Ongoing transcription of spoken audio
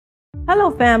Hello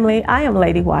family, I am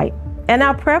Lady White, and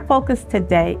our prayer focus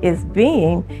today is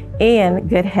being in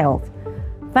good health,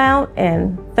 found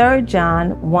in 3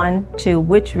 John 1:2,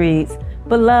 which reads,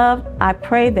 "Beloved, I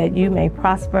pray that you may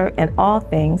prosper in all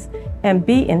things and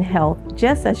be in health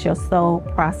just as your soul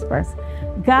prospers."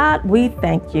 God, we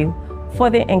thank you for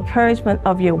the encouragement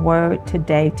of your word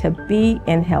today to be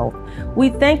in health. We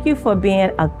thank you for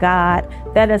being a God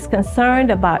that is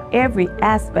concerned about every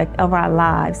aspect of our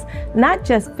lives, not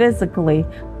just physically,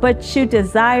 but you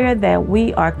desire that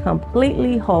we are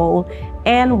completely whole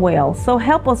and well. So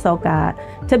help us, oh God,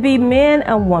 to be men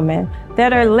and women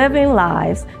that are living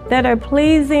lives that are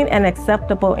pleasing and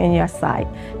acceptable in your sight.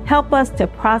 Help us to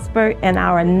prosper in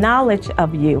our knowledge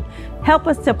of you. Help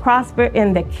us to prosper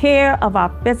in the care of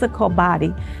our physical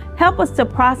body. Help us to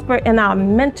prosper in our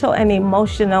mental and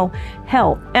emotional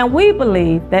health. And we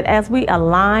believe that as we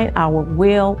align our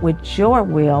will with your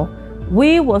will,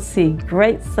 we will see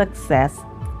great success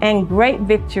and great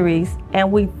victories.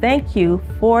 And we thank you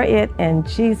for it in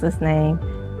Jesus' name.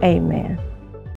 Amen.